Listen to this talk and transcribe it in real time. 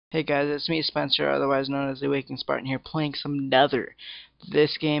Hey guys, it's me Spencer, otherwise known as the Waking Spartan here, playing some Nether.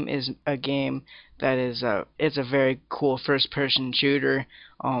 This game is a game that is it's a very cool first-person shooter.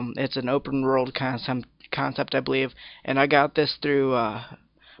 It's an open world concept, I believe, and I got this through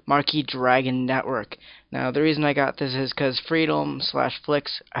Markee Dragon Network. Now, the reason I got this is because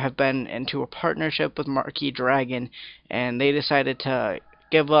Freedom/Flix have been into a partnership with Markee Dragon, and they decided to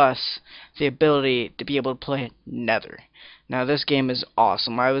give us the ability to be able to play Nether. Now, this game is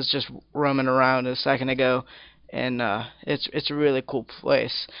awesome. I was just roaming around a second ago, and it's a really cool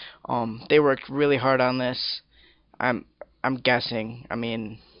place. They worked really hard on this. I'm I'm guessing. I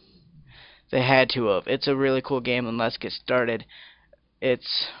mean, they had to have. It's a really cool game, and let's get started.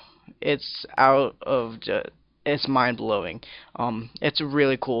 It's it's out of it's mind blowing. It's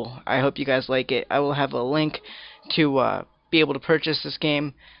really cool. I hope you guys like it. I will have a link to be able to purchase this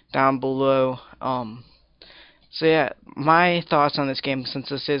game down below. So yeah, my thoughts on this game, since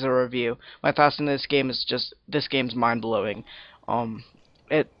this is a review, my thoughts on this game is just this game's mind blowing. Um,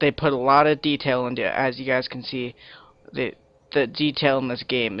 they put a lot of detail into it, as you guys can see. The the detail in this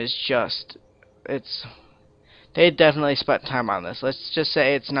game is just it's they definitely spent time on this. Let's just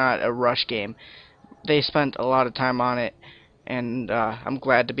say it's not a rush game. They spent a lot of time on it, and I'm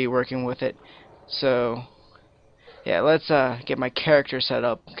glad to be working with it. So yeah, let's get my character set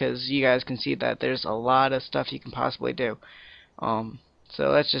up, because you guys can see that there's a lot of stuff you can possibly do. So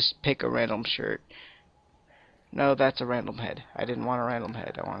let's just pick a random shirt. No, that's a random head. I didn't want a random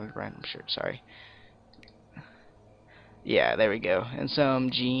head. I wanted a random shirt. Sorry. Yeah, there we go. And some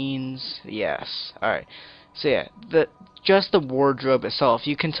jeans. Yes. Alright. So yeah, just the wardrobe itself,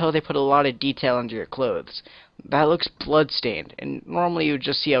 you can tell they put a lot of detail into your clothes. That looks bloodstained, and normally you would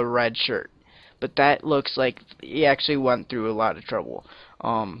just see a red shirt. But that looks like he actually went through a lot of trouble.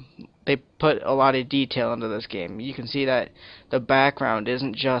 They put a lot of detail into this game. You can see that the background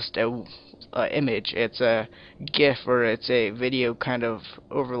isn't just a image, it's a GIF, or it's a video kind of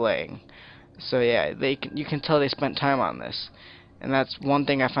overlaying. So yeah, you can tell they spent time on this, and that's one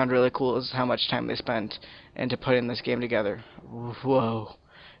thing I found really cool, is how much time they spent into putting this game together. Whoa!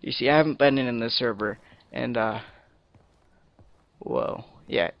 You see, I haven't been in this server, and whoa,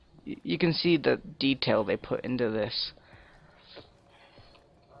 yeah, you can see the detail they put into this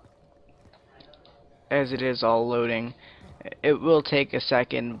as it is all loading. It will take a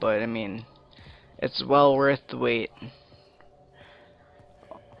second, but I mean, it's well worth the wait.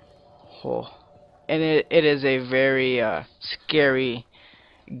 Oh. And it is a very scary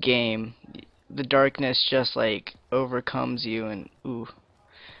game. The darkness just like overcomes you, and ooh,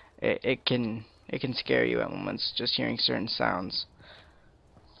 it can scare you at moments just hearing certain sounds.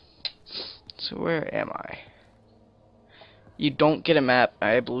 So where am I? You don't get a map,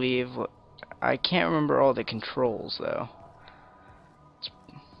 I believe. I can't remember all the controls though.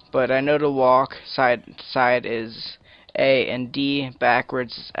 But I know to walk side to side is A and D,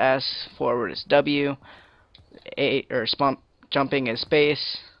 backwards is S, forward is W, jumping is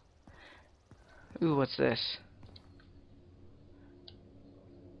space. Ooh, what's this?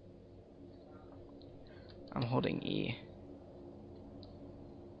 I'm holding E.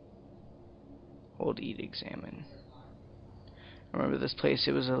 Hold E to examine. Remember this place?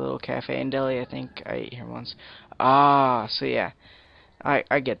 It was a little cafe and deli. I think I ate here once. Ah, so yeah,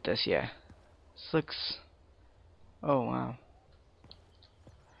 I get this. Yeah, this looks. Oh wow,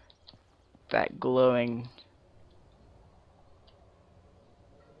 that glowing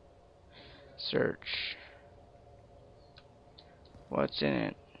search. What's in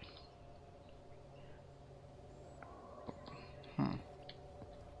it? Hmm.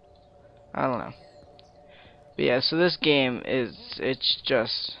 I don't know. But yeah, so this game it's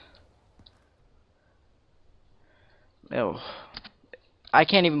just. Oh, I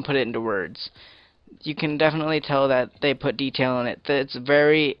can't even put it into words. You can definitely tell that they put detail in it. That it's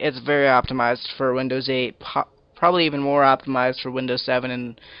very optimized for Windows 8, probably even more optimized for Windows 7,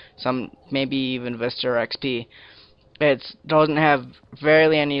 and some maybe even Vista or XP. It doesn't have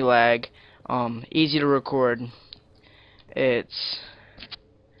barely any lag. Easy to record. It's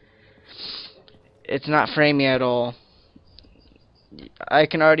it's not framey at all. I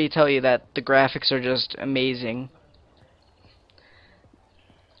can already tell you that the graphics are just amazing.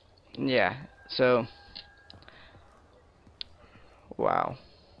 Yeah. So wow.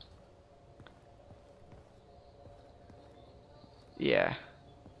 Yeah.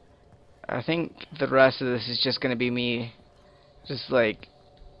 I think the rest of this is just gonna be me just like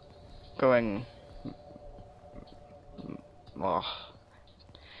going oh,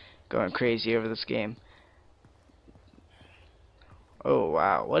 going crazy over this game. Oh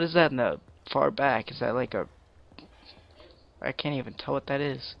wow, what is that in the far back? Is that like a I can't even tell what that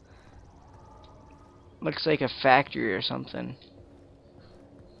is. Looks like a factory or something.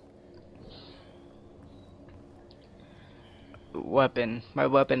 Weapon. My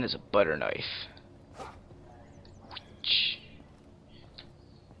weapon is a butter knife.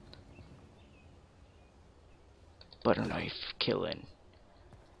 Butter knife killing.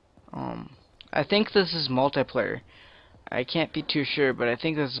 I think this is multiplayer. I can't be too sure, but I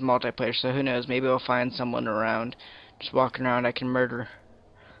think this is multiplayer, so who knows, maybe I'll find someone around, just walking around I can murder.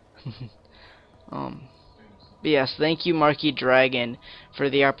 But yes, thank you Markee Dragon for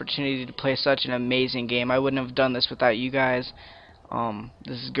the opportunity to play such an amazing game. I wouldn't have done this without you guys.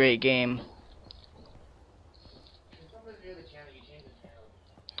 This is a great game.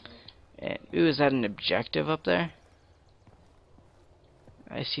 And, ooh, is that an objective up there?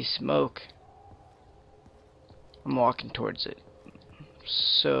 I see smoke. I'm walking towards it.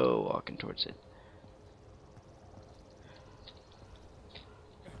 So walking towards it.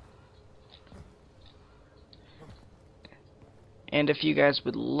 And if you guys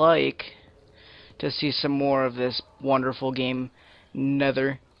would like to see some more of this wonderful game,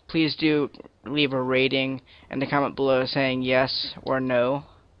 Nether, please do leave a rating and a comment below saying yes or no.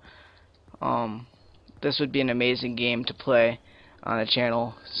 This would be an amazing game to play on the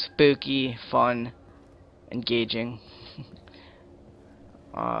channel. Spooky, fun, engaging.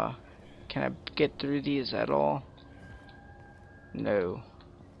 Can I get through these at all? No.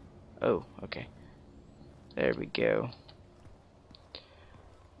 Oh, okay. There we go.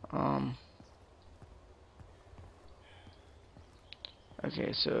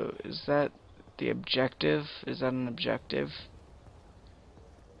 Okay, so is that the objective? Is that an objective?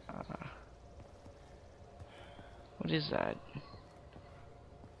 What is that?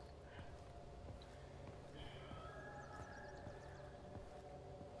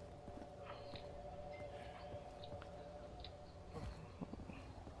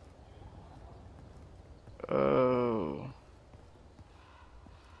 Oh.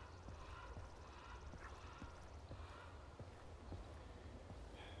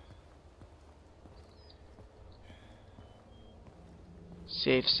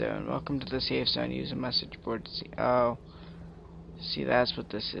 Safe zone. Welcome to the safe zone. Use a message board to see. Oh. See, that's what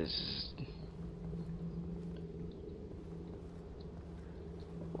this is.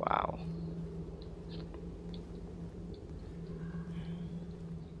 Wow.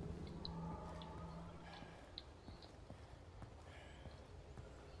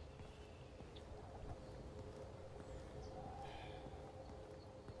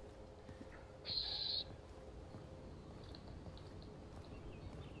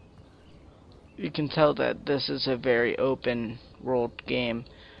 You can tell that this is a very open world game.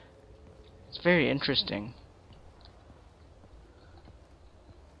 It's very interesting.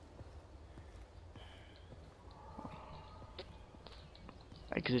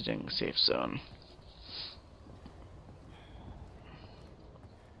 Exiting safe zone.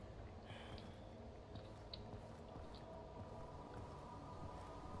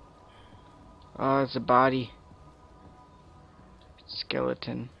 Oh, it's a body.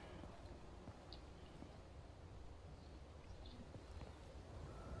 Skeleton.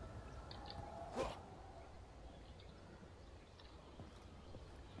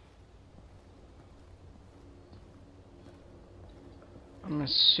 I'm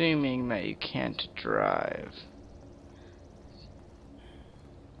assuming that you can't drive.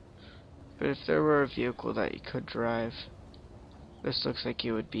 But if there were a vehicle that you could drive, this looks like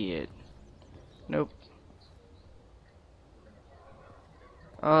it would be it. Nope.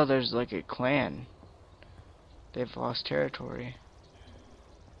 Oh, there's like a clan. They've lost territory.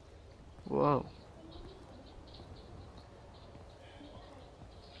 Whoa.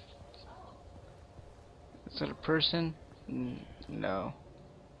 Is that a person? No.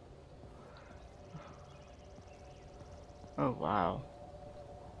 Oh, wow.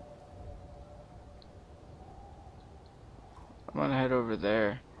 I'm gonna head over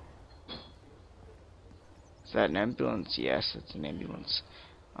there. Is that an ambulance? Yes, it's an ambulance.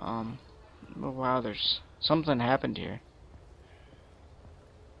 Oh wow, there's something happened here.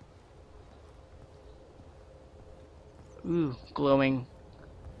 Ooh, glowing.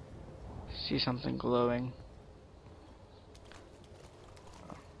 See something glowing.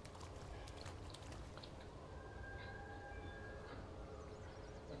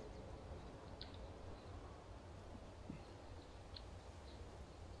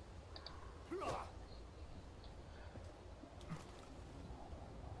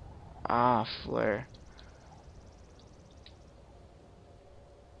 Ah, flare.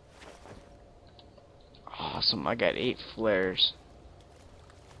 Awesome, I got 8 flares.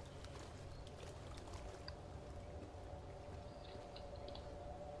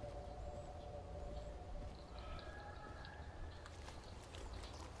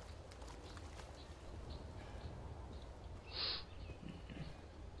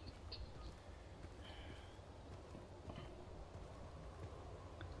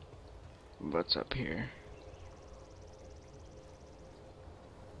 What's up here?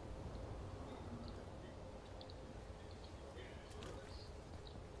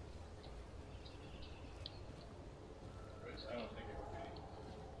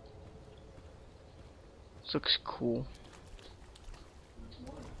 This looks cool.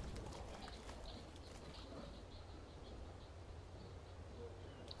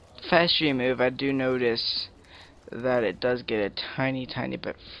 The faster you move, I do notice that it does get a tiny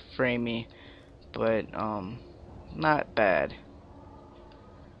bit framey, but not bad.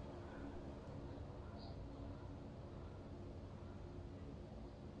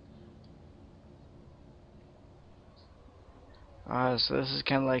 So this is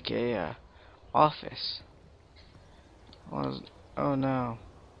kind of like a office. Oh no.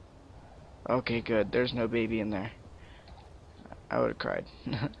 Okay, good. There's no baby in there. I would have cried.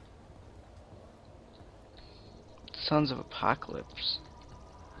 Sons of Apocalypse.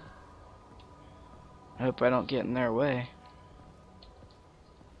 I hope I don't get in their way.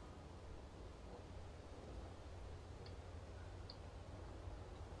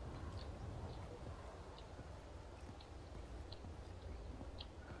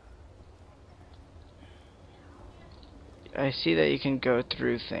 I see that you can go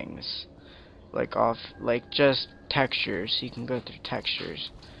through things. Like just textures. You can go through textures.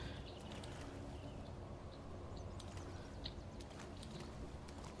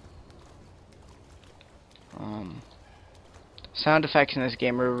 Sound effects in this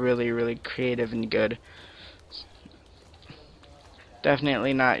game are really creative and good.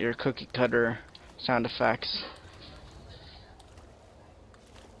 Definitely not your cookie cutter sound effects.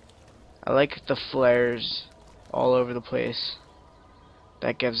 I like the flares all over the place.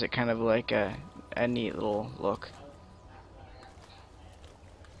 That gives it kind of like a neat little look.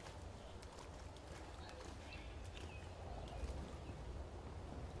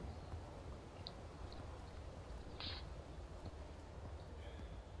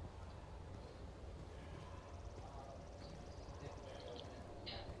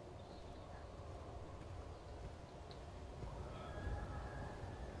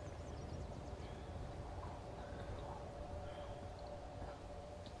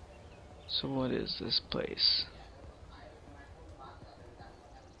 So what is this place?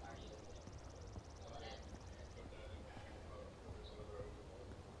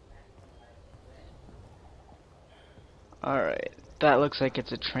 Alright, that looks like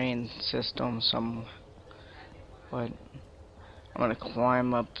it's a train system but I'm gonna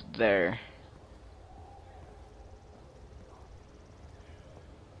climb up there.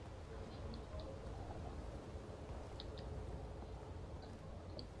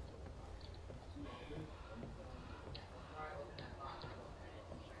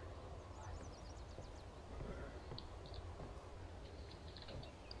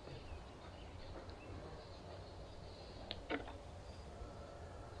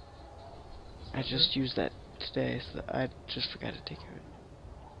 I just used that today, so I just forgot to take care of it.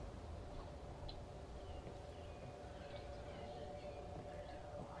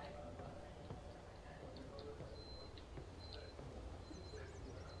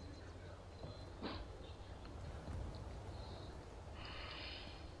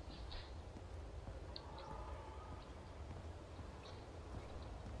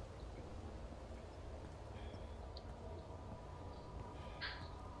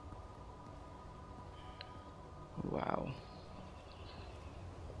 Wow.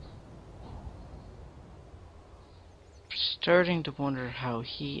 Starting to wonder how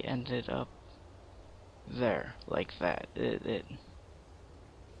he ended up there like that.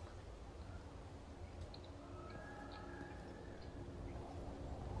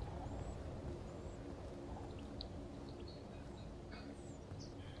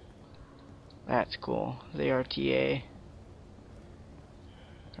 That's cool. The RTA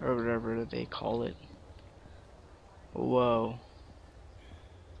or whatever they call it. Whoa.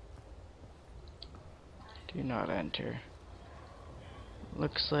 Do not enter.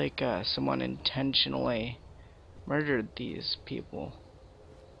 Looks like someone intentionally murdered these people.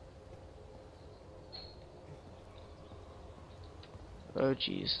 Oh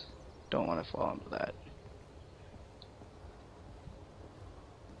jeez. Don't want to fall into that.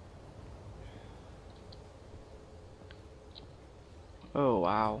 Oh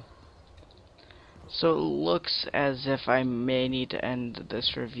wow. So it looks as if I may need to end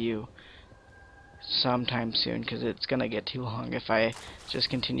this review sometime soon, because it's gonna get too long if I just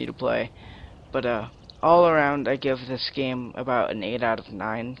continue to play. But all around, I give this game about an 8 out of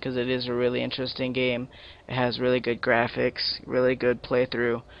 9, because it is a really interesting game. It has really good graphics, really good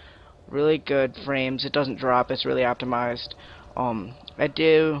playthrough, really good frames. It doesn't drop. It's really optimized. I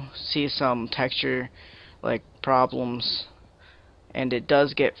do see some texture like problems, and it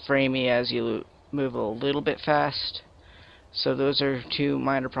does get framey as you move a little bit fast. So those are two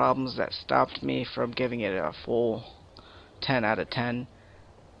minor problems that stopped me from giving it a full 10 out of 10.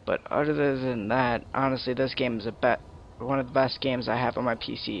 But other than that, honestly, this game is one of the best games I have on my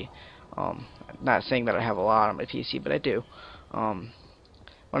PC. Not saying that I have a lot on my PC, but I do. One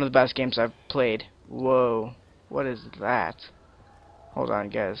of the best games I've played. Whoa, what is that? Hold on,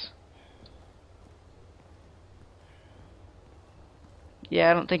 guys. Yeah,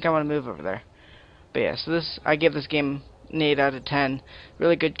 I don't think I want to move over there. But yeah, so I give this game an 8 out of 10.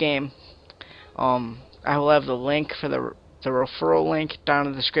 Really good game. I will have the link for the referral link down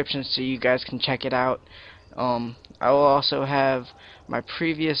in the description so you guys can check it out. I will also have my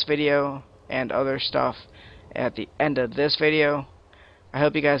previous video and other stuff at the end of this video. I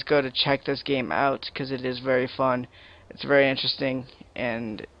hope you guys go to check this game out because it is very fun. It's very interesting,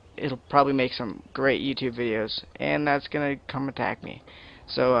 and it'll probably make some great YouTube videos, and that's gonna come attack me.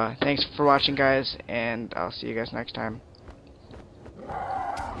 So thanks for watching, guys, and I'll see you guys next time.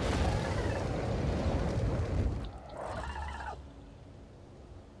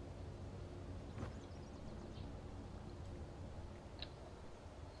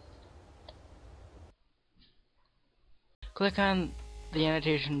 Click on the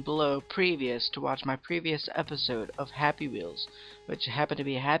annotation below previous to watch my previous episode of Happy Wheels, which happened to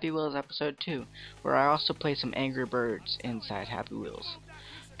be Happy Wheels episode 2, where I also play some Angry Birds inside Happy Wheels.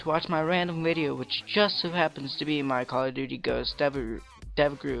 To watch my random video, which just so happens to be my Call of Duty Ghost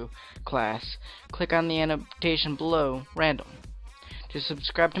DevGru class, click on the annotation below, random. To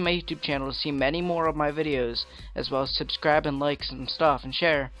subscribe to my YouTube channel to see many more of my videos, as well as subscribe and like some stuff and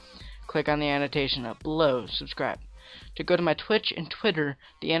share, click on the annotation up below, subscribe. To go to my Twitch and Twitter,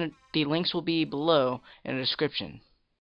 the links will be below in the description.